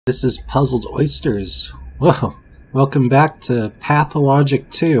This is Puzzled Oysters. Whoa, welcome back to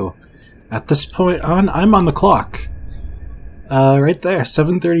Pathologic 2. At this point on, I'm on the clock. Right there,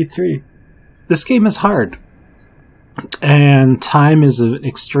 7:33. This game is hard. And time is an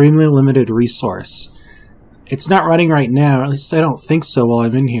extremely limited resource. It's not running right now, at least I don't think so while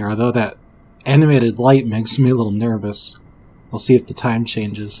I'm in here, although that animated light makes me a little nervous. We'll see if the time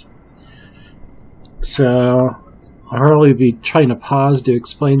changes. So I'll probably be trying to pause to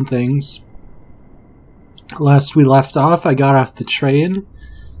explain things. Last we left off, I got off the train.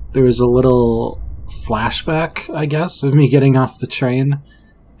 There was a little flashback, I guess, of me getting off the train,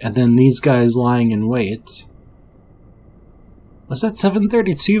 and then these guys lying in wait. Was that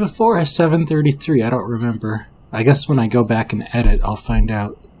 7:32 before or 7:33? I don't remember. I guess when I go back and edit, I'll find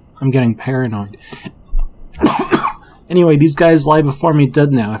out. I'm getting paranoid. Anyway, these guys lie before me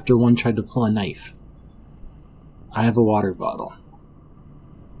dead now after one tried to pull a knife. I have a water bottle.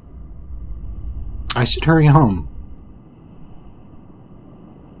 I should hurry home.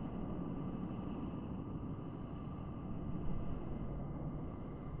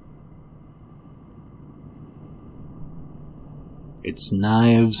 It's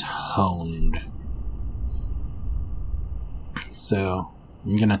knives honed. So,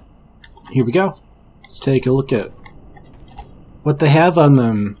 here we go. Let's take a look at what they have on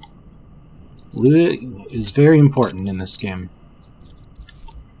them. Loot is very important in this game.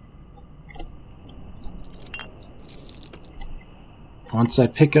 Once I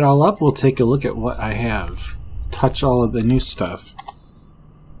pick it all up, we'll take a look at what I have. Touch all of the new stuff.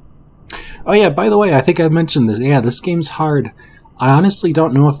 Oh yeah, by the way, I think I mentioned this. Yeah, this game's hard. I honestly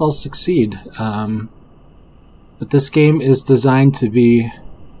don't know if I'll succeed. But this game is designed to be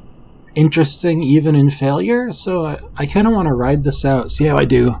interesting even in failure, so I kind of want to ride this out, see how I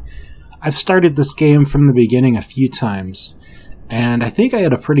do. I've started this game from the beginning a few times, and I think I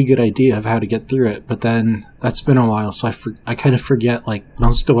had a pretty good idea of how to get through it, but then that's been a while, so I kind of forget like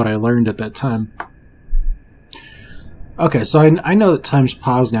most of what I learned at that time. Okay, so I know that time's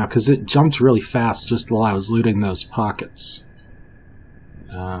paused now because it jumped really fast just while I was looting those pockets.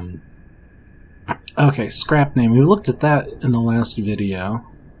 Okay, scrap name. We looked at that in the last video.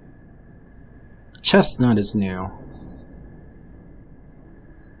 Chestnut is new.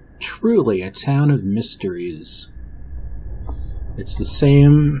 Truly a town of mysteries. It's the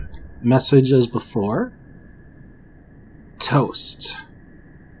same message as before. Toast.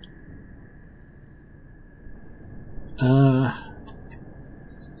 I'm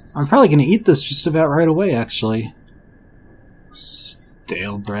probably going to eat this just about right away, actually.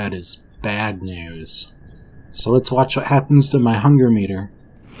 Stale bread is bad news. So let's watch what happens to my hunger meter.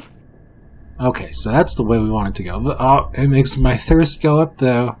 Okay, so that's the way we want it to go. But, oh, it makes my thirst go up,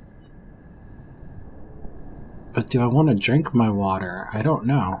 though. But do I want to drink my water? I don't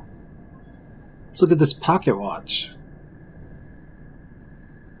know. Let's look at this pocket watch.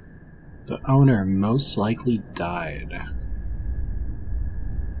 The owner most likely died.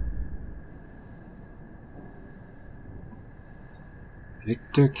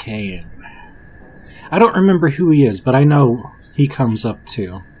 Victor Kane. I don't remember who he is, but I know he comes up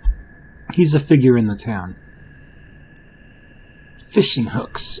too. He's a figure in the town. Fishing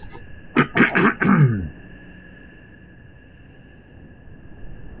hooks.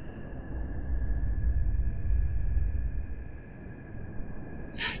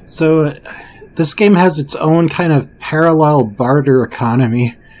 So, this game has its own kind of parallel barter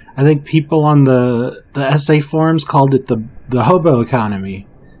economy. I think people on the essay forums called it the hobo economy.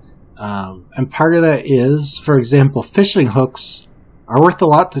 And part of that is, for example, fishing hooks are worth a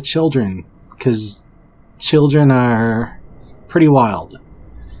lot to children, because children are pretty wild.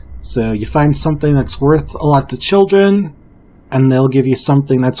 So you find something that's worth a lot to children, and they'll give you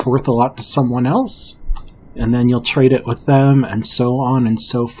something that's worth a lot to someone else, and then you'll trade it with them, and so on and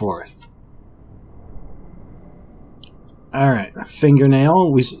so forth. Alright,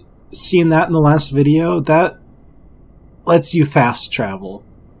 fingernail. We've seen that in the last video. That lets you fast travel.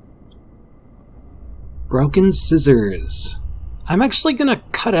 Broken scissors. I'm actually going to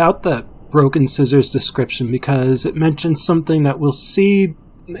cut out that broken scissors description because it mentions something that we'll see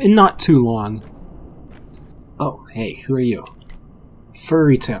in not too long. Oh, hey, who are you?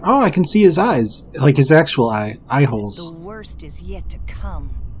 Furry town. Oh, I can see his eyes. Like his actual eye holes. The worst is yet to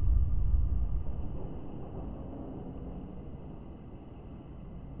come.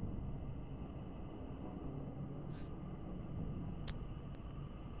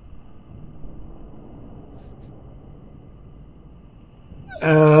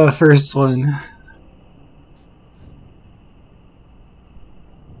 First one.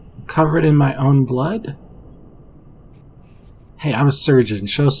 Covered in my own blood? Hey, I'm a surgeon.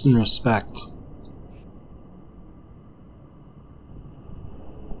 Show some respect.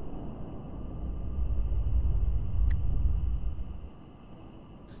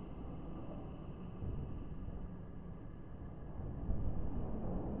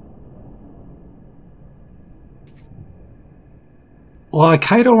 Well, I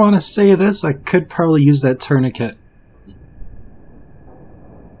kind of want to say this. I could probably use that tourniquet.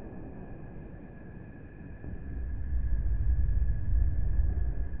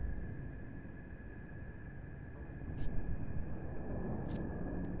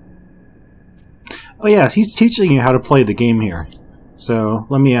 Oh yeah, he's teaching you how to play the game here. So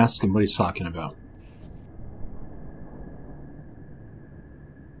let me ask him what he's talking about.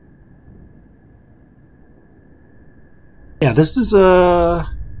 Yeah, this is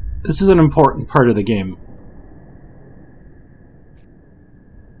an important part of the game.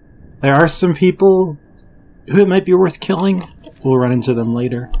 There are some people who it might be worth killing. We'll run into them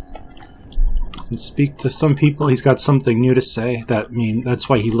later. And speak to some people. He's got something new to say. That's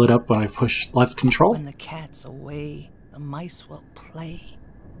why he lit up when I pushed left control. When the cat's away, the mice will play.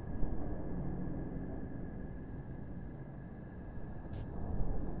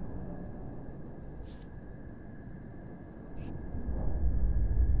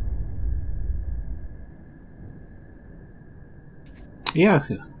 Yeah.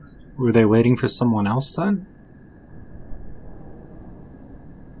 Were they waiting for someone else then?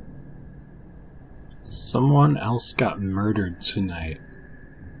 Someone else got murdered tonight.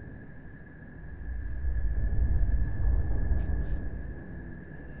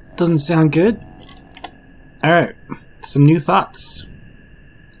 Doesn't sound good. Alright, some new thoughts.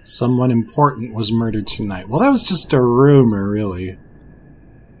 Someone important was murdered tonight. Well, that was just a rumor, really.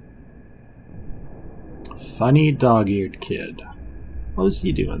 Funny dog-eared kid. What was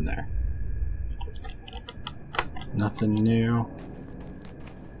he doing there? Nothing new.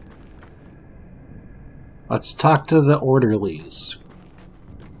 Let's talk to the orderlies.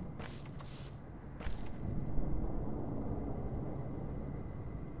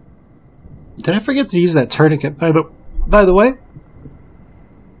 Did I forget to use that tourniquet by the way?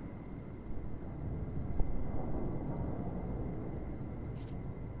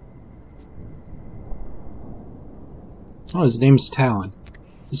 Oh, his name's Talon.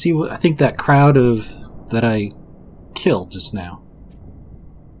 Is he? I think that crowd that I killed just now.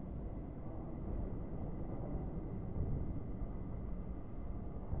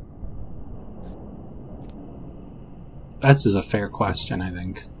 That's a fair question, I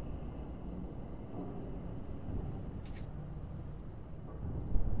think.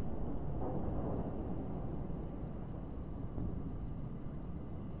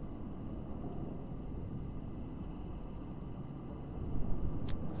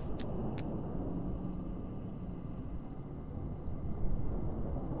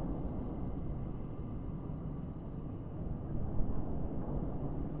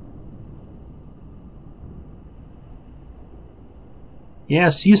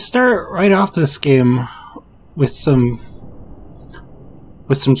 Yes, you start right off this game with some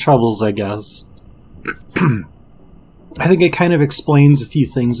troubles, I guess. I think it kind of explains a few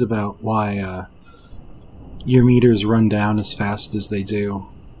things about why your meters run down as fast as they do.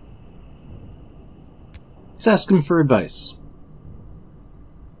 Let's ask him for advice.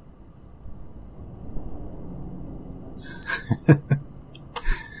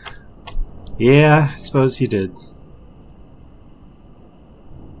 Yeah, I suppose you did.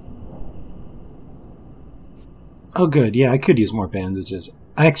 Oh good, yeah, I could use more bandages.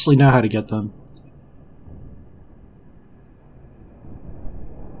 I actually know how to get them.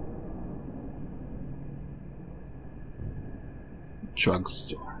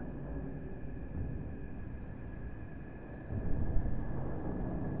 Drugstore.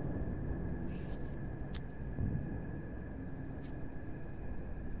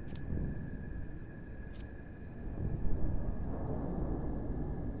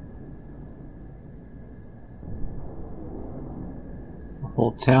 The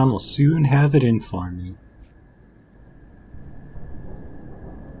whole town will soon have it in for me.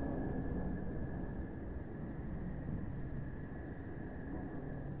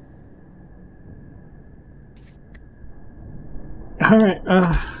 Alright,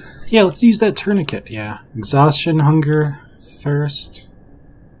 yeah, let's use that tourniquet, yeah. Exhaustion, hunger, thirst.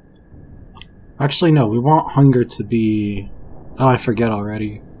 Actually, no, we want hunger to be... Oh, I forget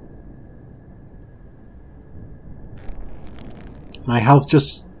already. My health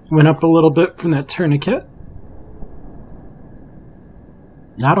just went up a little bit from that tourniquet.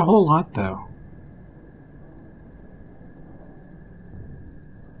 Not a whole lot, though.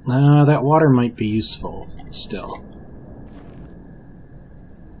 That water might be useful, still.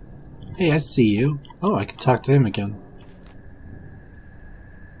 Hey, I see you. Oh, I can talk to him again.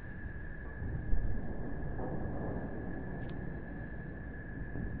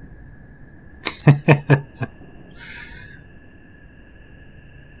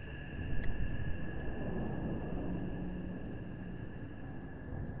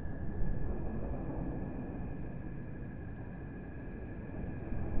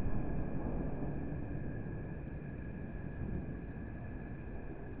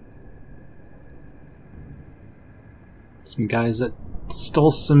 Some guys that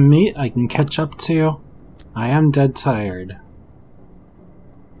stole some meat I can catch up to. I am dead tired.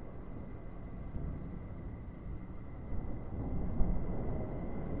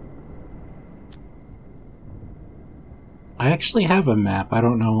 I actually have a map, I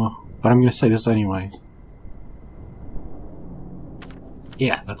don't know, but I'm gonna say this anyway.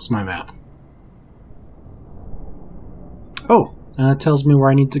 Yeah, that's my map. Oh, and that tells me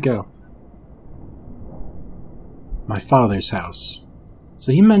where I need to go. My father's house.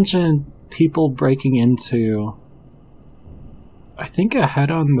 So he mentioned people breaking into... I think I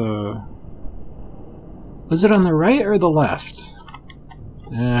had on the... Was it on the right or the left?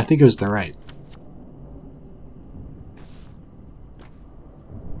 I think it was the right.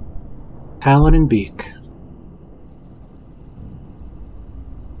 Paladin Beak.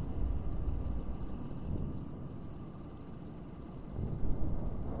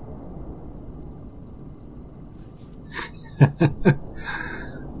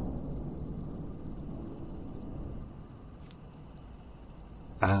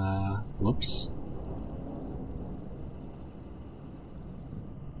 Whoops.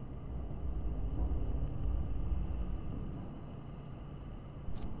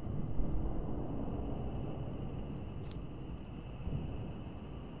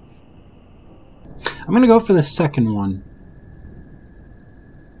 I'm gonna go for the second one.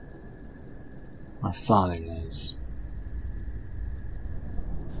 My father knows.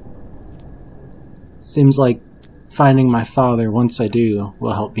 Seems like finding my father once I do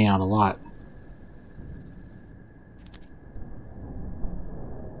will help me out a lot.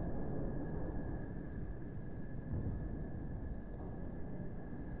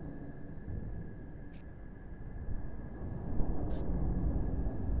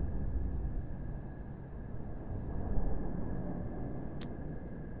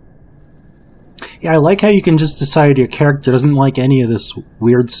 Yeah, I like how you can just decide your character doesn't like any of this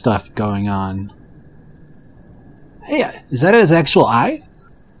weird stuff going on. Hey, is that his actual eye?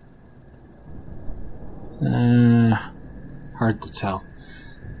 Hard to tell.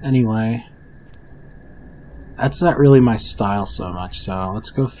 Anyway, that's not really my style so much, so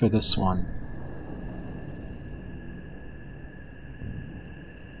let's go for this one.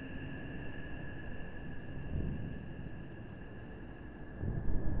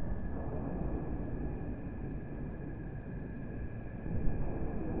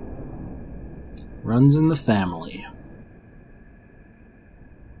 Runs in the family.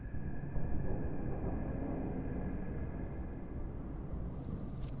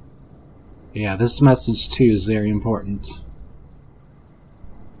 Yeah, this message too is very important.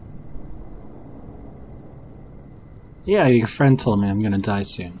 Yeah, your friend told me I'm gonna die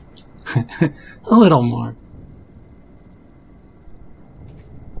soon. A little more.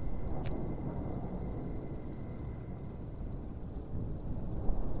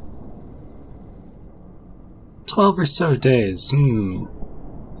 "12 or so days.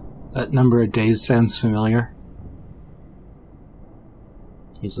 That number of days sounds familiar."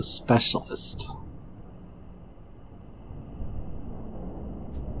 He's a specialist.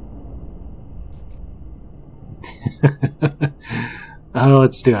 Oh,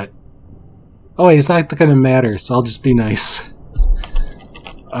 let's do it. Oh wait, it's not gonna matter, so I'll just be nice.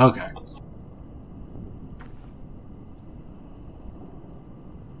 Okay.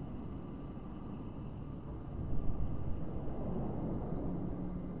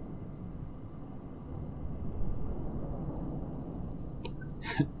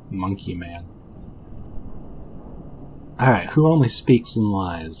 Monkey man. Alright, who only speaks in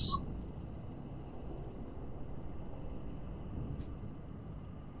lies?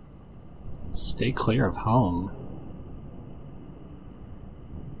 Stay clear of home.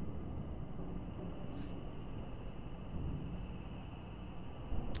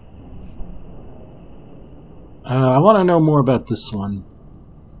 I want to know more about this one.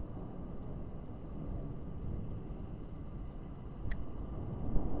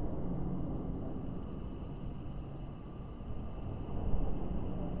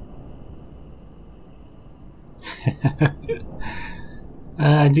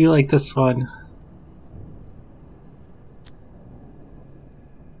 I do like this one.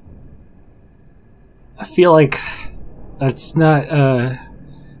 I feel like that's not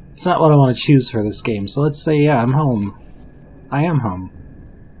it's not what I want to choose for this game. So let's say, yeah, I'm home. I am home.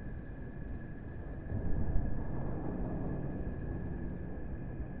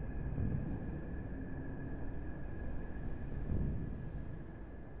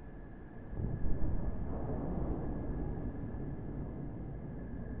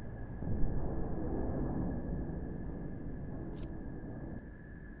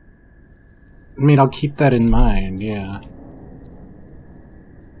 I mean, I'll keep that in mind, yeah.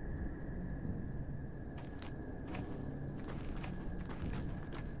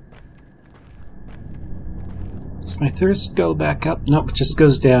 Does my thirst go back up? Nope, it just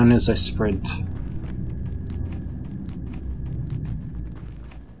goes down as I sprint.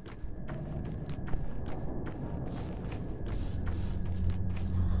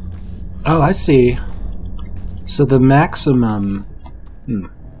 Oh, I see. So the maximum...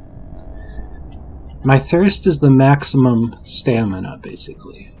 My thirst is the maximum stamina,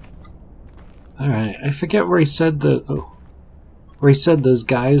 basically. Alright, I forget where he said the... Oh. Where he said those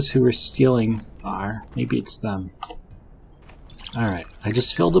guys who were stealing are. Maybe it's them. Alright, I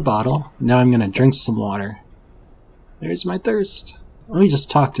just filled a bottle. Now I'm gonna drink some water. There's my thirst. Let me just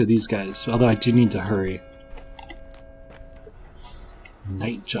talk to these guys, although I do need to hurry.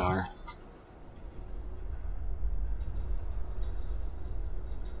 Nightjar.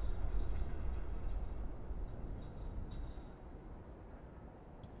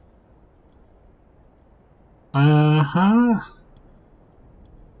 Uh-huh.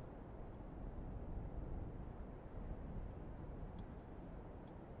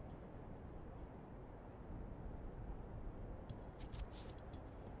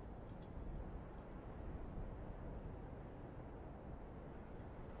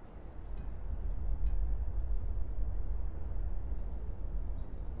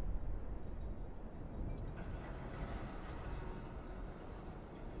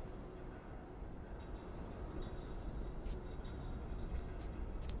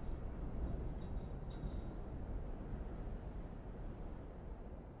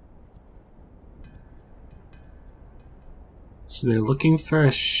 So they're looking for a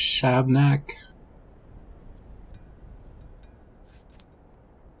Shabnak.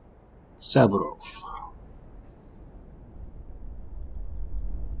 Saburov.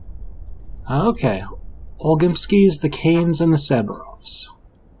 Okay. Olgimskis, the Kanes, and the Saburovs.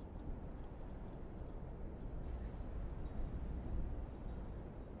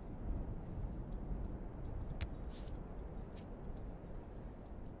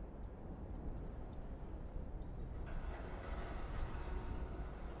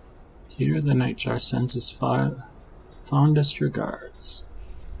 Here the Nightjar sends his fondest regards.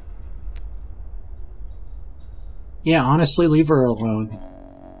 Yeah, honestly, leave her alone.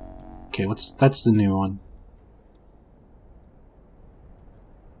 Okay, that's the new one.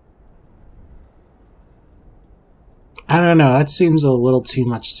 I don't know, that seems a little too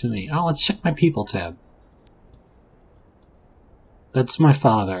much to me. Oh, let's check my people tab. That's my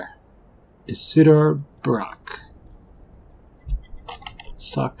father, Isidore Brock. Let's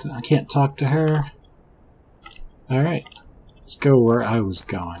talk to... I can't talk to her. Alright. Let's go where I was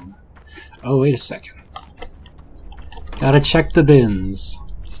going. Oh, wait a second. Gotta check the bins,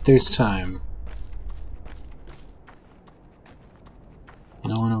 if there's time.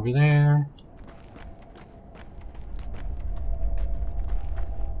 No one over there.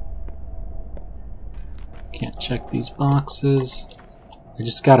 Can't check these boxes. I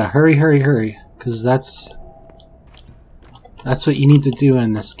just gotta hurry, hurry, hurry, because that's what you need to do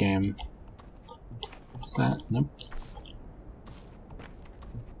in this game. Is that? Nope.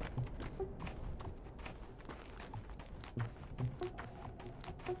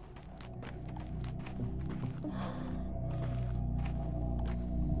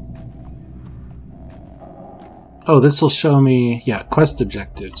 Oh, this will show me, yeah, quest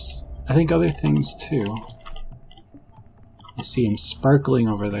objectives. I think other things too. I see him sparkling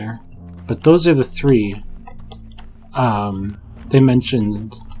over there. But those are the three. They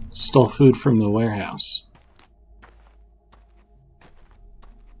mentioned stole food from the warehouse.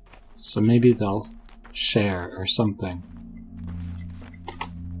 So maybe they'll share or something.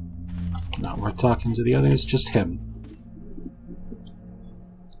 Not worth talking to the others, just him.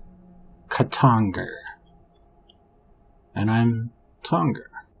 Katonger. And I'm Tonger.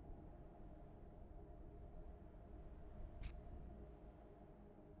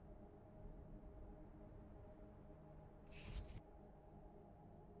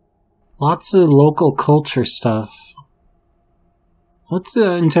 Lots of local culture stuff. Let's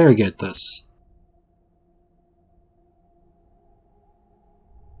interrogate this.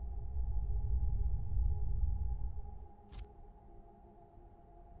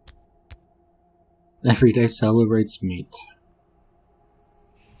 Every day celebrates meat.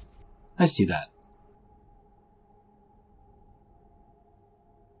 I see that.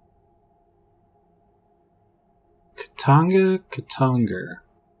 Katanga, Katanga.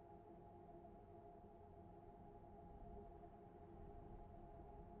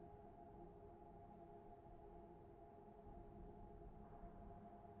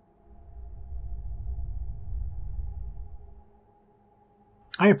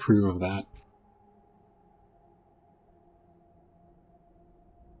 I approve of that.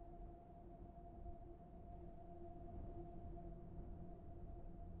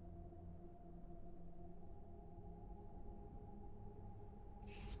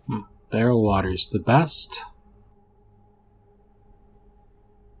 Barrel water's the best.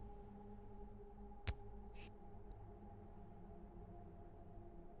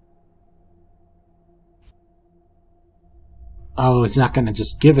 Oh, it's not gonna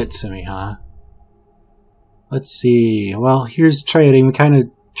just give it to me, huh? Let's see. Well, here's trading. We kind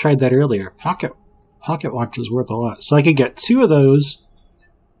of tried that earlier. Pocket watch is worth a lot. So I could get 2 of those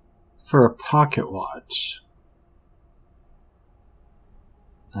for a pocket watch.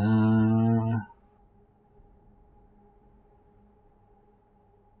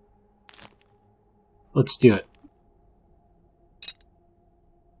 Let's do it.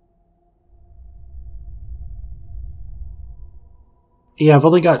 Yeah, I've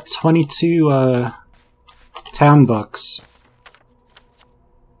only got 22 town books.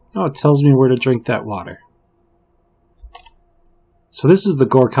 Oh, it tells me where to drink that water. So this is the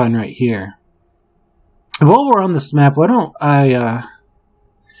Gorkon right here. And while we're on this map, why don't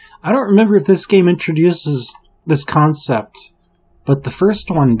I don't remember if this game introduces this concept, but the first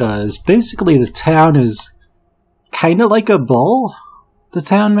one does. Basically, the town is kind of like a bull, the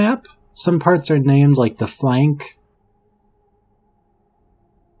town map. Some parts are named like the flank,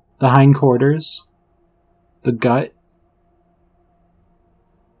 the hindquarters, the gut.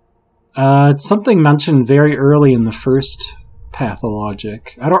 It's something mentioned very early in the first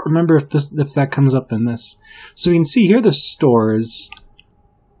Pathologic. I don't remember if that comes up in this. So you can see here the stores.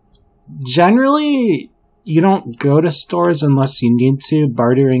 Generally, you don't go to stores unless you need to.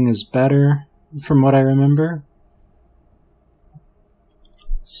 Bartering is better, from what I remember.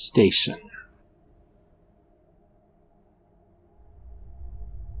 Station.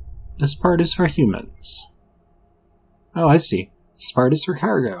 This part is for humans. Oh, I see. This part is for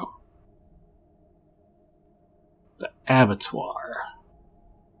cargo. The abattoir.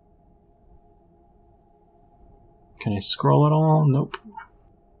 Can I scroll at all? Nope.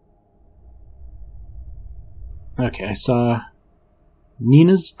 Okay, I saw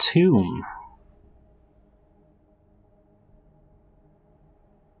Nina's tomb.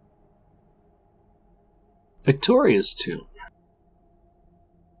 Victoria's tomb.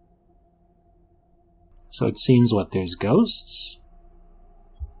 So it seems what, there's ghosts?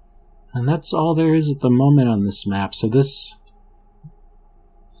 And that's all there is at the moment on this map. So this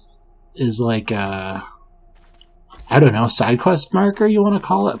is like a, I don't know, side quest marker you want to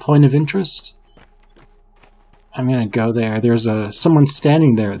call it? Point of interest? I'm gonna go there. There's someone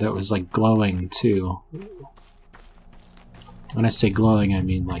standing there that was like glowing too. When I say glowing, I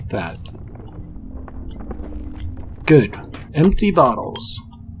mean like that. Good. Empty bottles.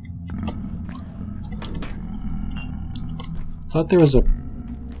 Thought there was a...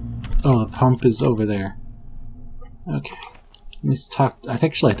 Oh, the pump is over there. Okay. Let's talk... I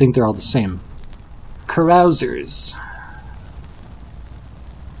think they're all the same. Carousers.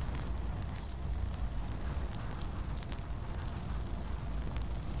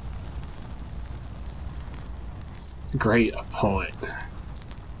 Great, a poet.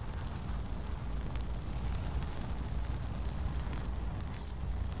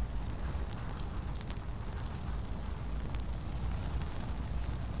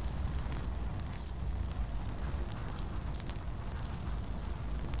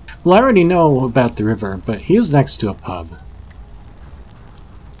 Well, I already know about the river, but he is next to a pub.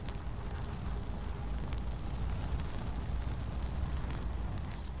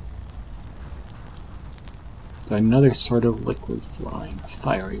 Another sort of liquid flowing, a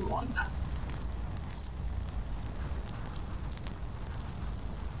fiery one.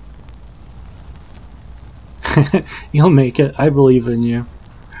 You'll make it. I believe in you.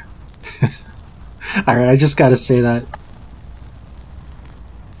 Alright, I just gotta say that.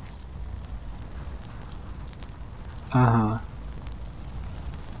 Uh-huh.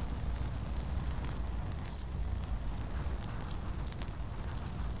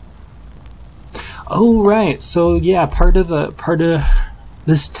 Oh right, so yeah, part of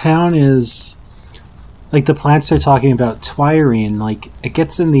this town is like the plants they're talking about, twirine, like it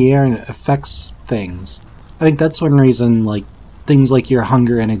gets in the air and it affects things. I think that's one reason, like, things like your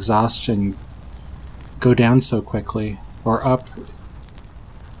hunger and exhaustion go down so quickly, or up.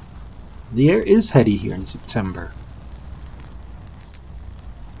 The air is heady here in September.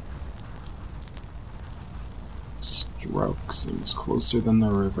 Stroke seems closer than the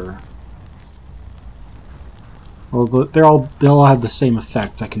river. Well, they'll have the same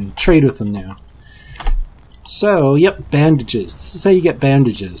effect. I can trade with them now. So, yep, bandages. This is how you get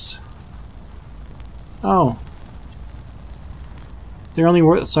bandages. Oh. They're only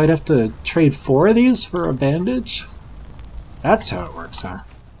worth, so I'd have to trade 4 of these for a bandage? That's how it works, huh?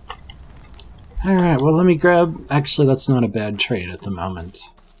 Alright, well let me grab... Actually, that's not a bad trade at the moment.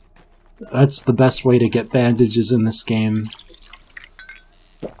 That's the best way to get bandages in this game.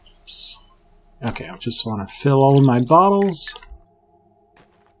 Oops. Okay, I just want to fill all of my bottles.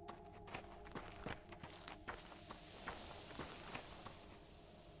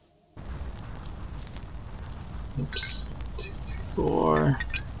 Oops. 2, 3, 4.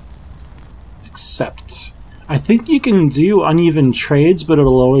 Accept. I think you can do uneven trades, but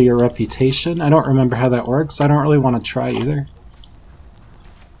it'll lower your reputation. I don't remember how that works. I don't really want to try either.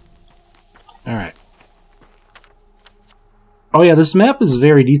 Alright. Oh yeah, this map is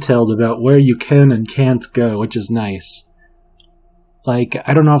very detailed about where you can and can't go, which is nice. Like,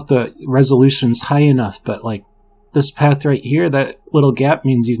 I don't know if the resolution's high enough, but like, this path right here, that little gap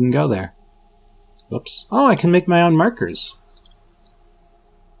means you can go there. Whoops. Oh, I can make my own markers.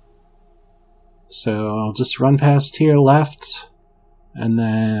 So I'll just run past here left, and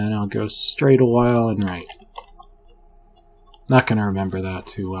then I'll go straight a while and right. Not gonna remember that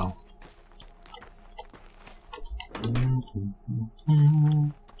too well.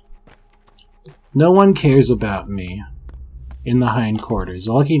 No one cares about me in the hindquarters.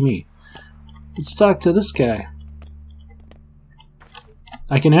 Lucky me. Let's talk to this guy.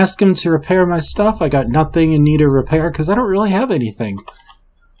 I can ask him to repair my stuff. I got nothing in need of repair because I don't really have anything.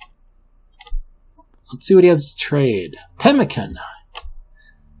 Let's see what he has to trade. Pemmican.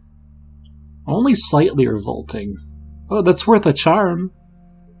 Only slightly revolting. Oh, that's worth a charm.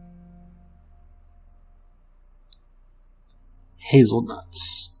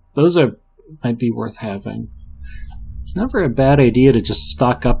 Hazelnuts. Those might be worth having. It's never a bad idea to just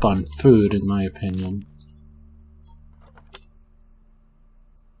stock up on food, in my opinion.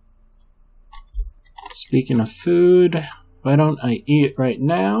 Speaking of food, why don't I eat right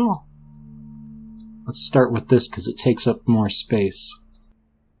now? Let's start with this because it takes up more space.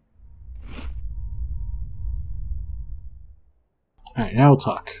 Alright, now we'll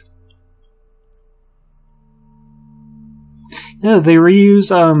talk. Yeah, they reuse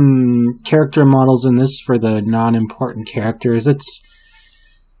character models in this for the non-important characters. It's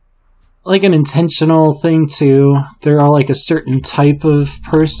like an intentional thing too. They're all like a certain type of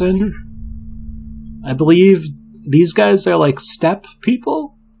person. I believe these guys are like steppe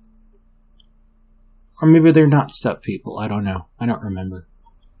people? Or maybe they're not steppe people. I don't know. I don't remember.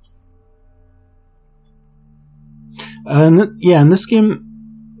 Yeah, in this game,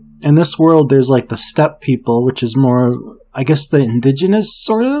 in this world, there's like the steppe people, which is more, I guess, the indigenous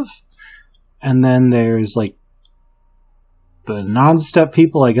sort of. And then there's like the non-steppe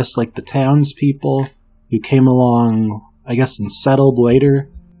people, I guess, like the townspeople who came along, I guess, and settled later.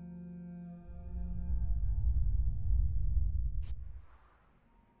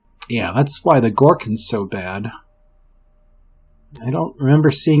 Yeah, that's why the Gorkin's so bad. I don't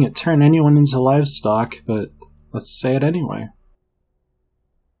remember seeing it turn anyone into livestock, but let's say it anyway.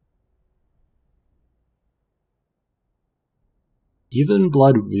 Even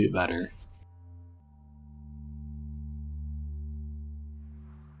blood would be better.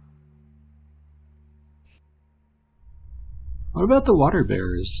 What about the water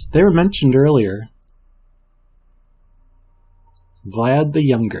bearers? They were mentioned earlier. Vlad the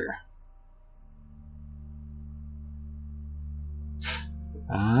Younger.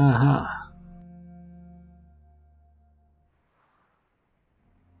 Aha.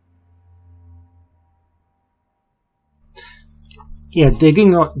 Yeah,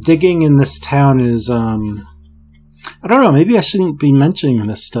 digging in this town is, I don't know, maybe I shouldn't be mentioning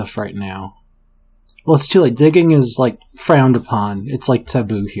this stuff right now. Well, it's too late. Digging is, like, frowned upon. It's, like,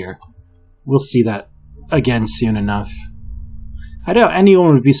 taboo here. We'll see that again soon enough. I doubt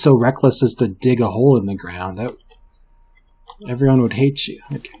anyone would be so reckless as to dig a hole in the ground. Everyone would hate you.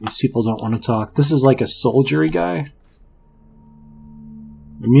 Okay, these people don't want to talk. This is like a soldiery guy.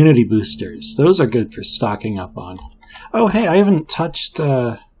 Immunity boosters. Those are good for stocking up on. Oh, hey, I haven't touched,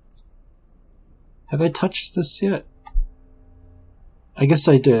 have I touched this yet? I guess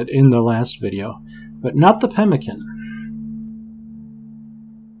I did in the last video, but not the pemmican.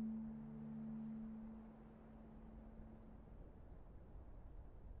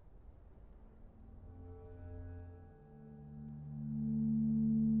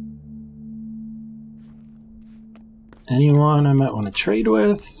 Anyone I might want to trade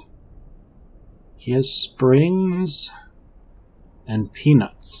with? He has springs and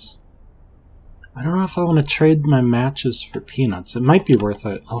peanuts. I don't know if I want to trade my matches for peanuts. It might be worth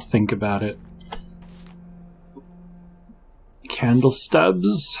it. I'll think about it. Candle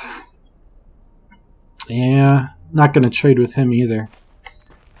stubs. Yeah, not going to trade with him either.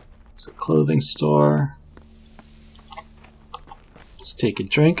 So, clothing store. Let's take a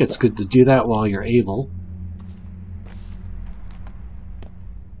drink. It's good to do that while you're able.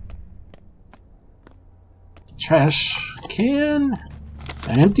 Trash can.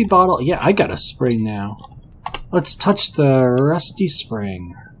 An empty bottle. Yeah, I got a spring now. Let's touch the rusty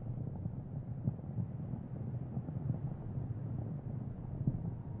spring.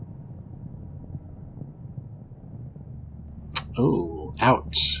 Oh,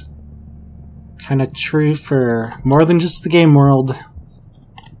 ouch. Kind of true for more than just the game world.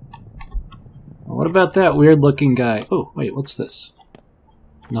 What about that weird looking guy? Oh, wait, what's this?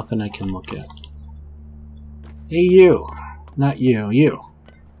 Nothing I can look at. Hey, you. Not you, you.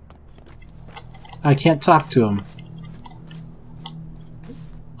 I can't talk to him.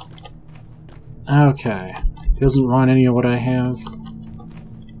 Okay. He doesn't want any of what I have.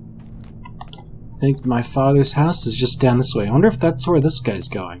 I think my father's house is just down this way. I wonder if that's where this guy's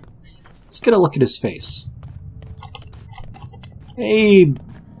going. Let's get a look at his face. Hey,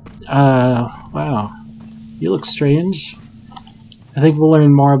 wow. You look strange. I think we'll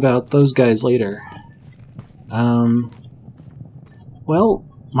learn more about those guys later. Well,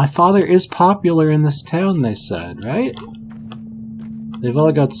 my father is popular in this town, they said, right? They've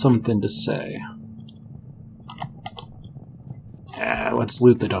all got something to say. Let's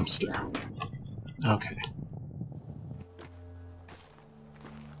loot the dumpster. Okay.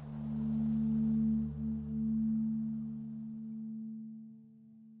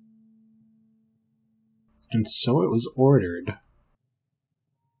 And so it was ordered.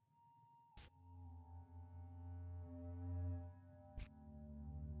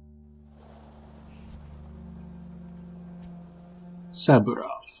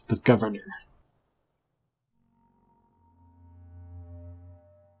 Saburov, the governor.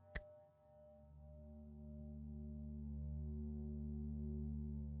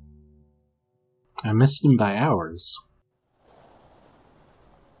 I missed him by hours.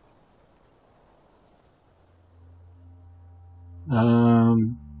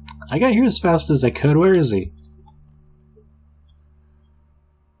 I got here as fast as I could. Where is he?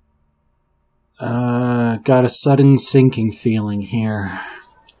 Got a sudden sinking feeling here.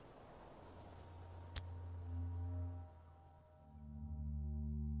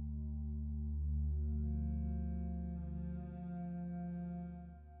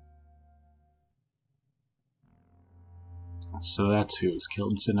 So that's who was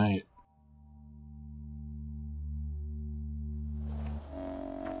killed tonight.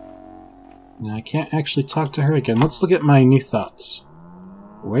 Now I can't actually talk to her again. Let's look at my new thoughts.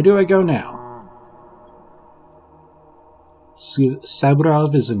 Where do I go now?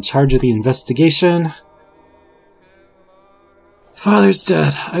 Saburov is in charge of the investigation. Father's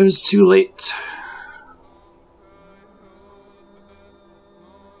dead. I was too late.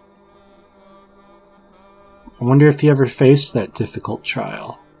 I wonder if he ever faced that difficult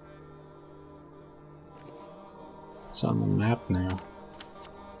trial. It's on the map now.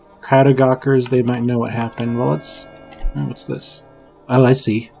 Crowdagawkers, they might know what happened. Well, let's... Oh, what's this? Oh, I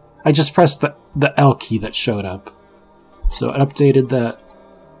see. I just pressed the L key that showed up. So it updated that.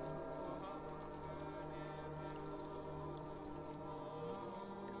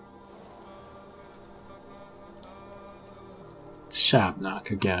 Shabnak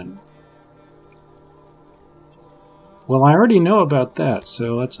again. Well, I already know about that,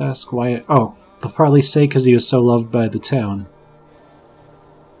 so let's ask why... Oh, they'll probably say because he was so loved by the town.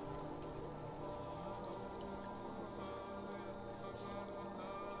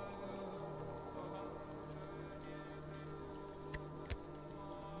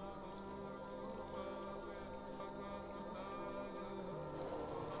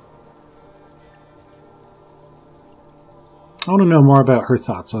 I want to know more about her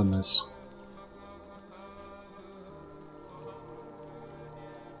thoughts on this.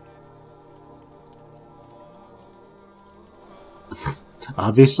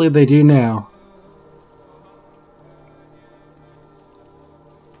 Obviously they do now.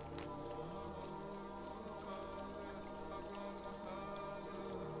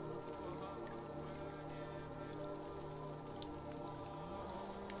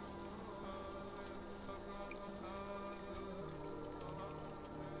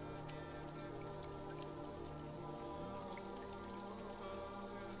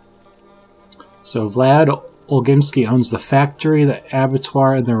 So Vlad Olgimsky owns the factory, the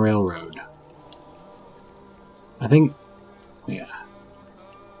abattoir, and the railroad. I think... yeah.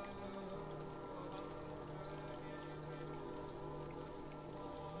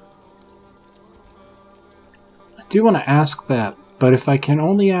 I do want to ask that, but if I can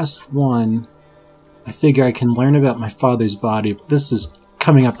only ask one, I figure I can learn about my father's body. This is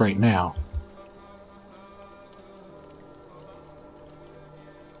coming up right now.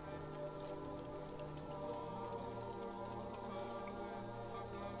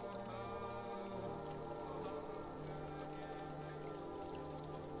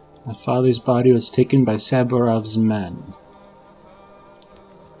 My father's body was taken by Saburov's men.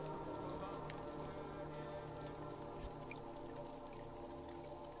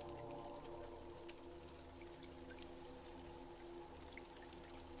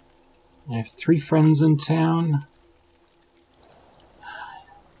 I have 3 friends in town.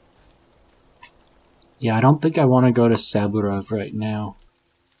 Yeah, I don't think I want to go to Saburov right now.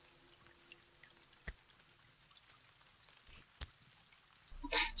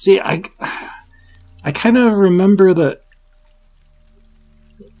 See, I kind of remember that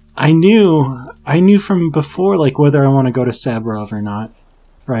I knew from before, like, whether I want to go to Saburov or not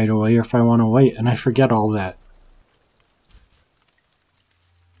right away, or if I want to wait, and I forget all that.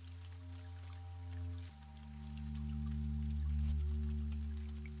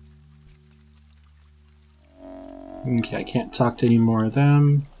 Okay, I can't talk to any more of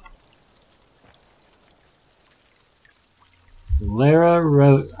them. Lara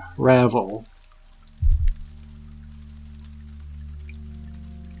Ravel.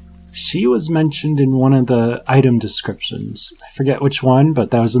 She was mentioned in one of the item descriptions. I forget which one, but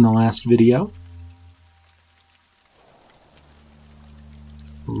that was in the last video.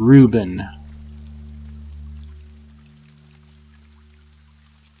 Reuben.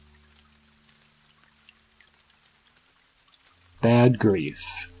 Bad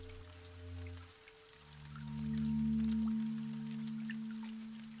grief.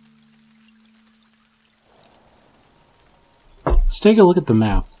 Let's take a look at the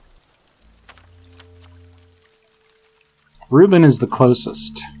map. Reuben is the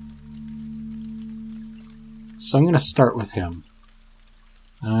closest, so I'm going to start with him.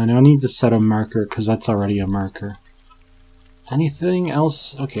 I don't need to set a marker because that's already a marker. Anything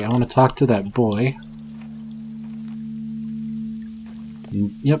else? Okay, I want to talk to that boy.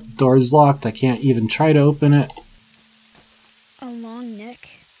 Yep, door's locked. I can't even try to open it. A long neck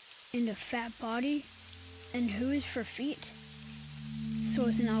and a fat body, and hooves for feet. So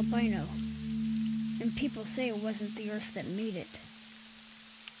it's an albino. And people say it wasn't the Earth that made it.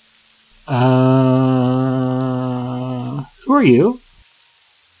 Who are you?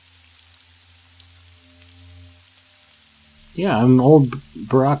 Yeah, I'm old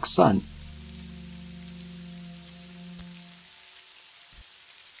Barack's son.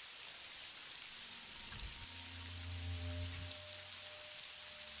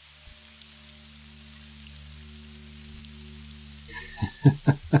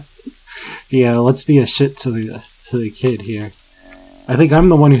 Yeah, let's be a shit to the kid here. I think I'm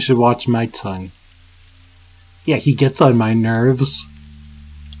the one who should watch my tongue. Yeah, he gets on my nerves.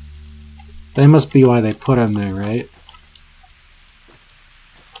 That must be why they put him there, right?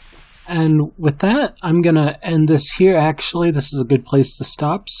 And with that, I'm gonna end this here. Actually, this is a good place to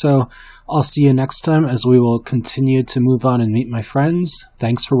stop, so I'll see you next time as we will continue to move on and meet my friends.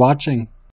 Thanks for watching.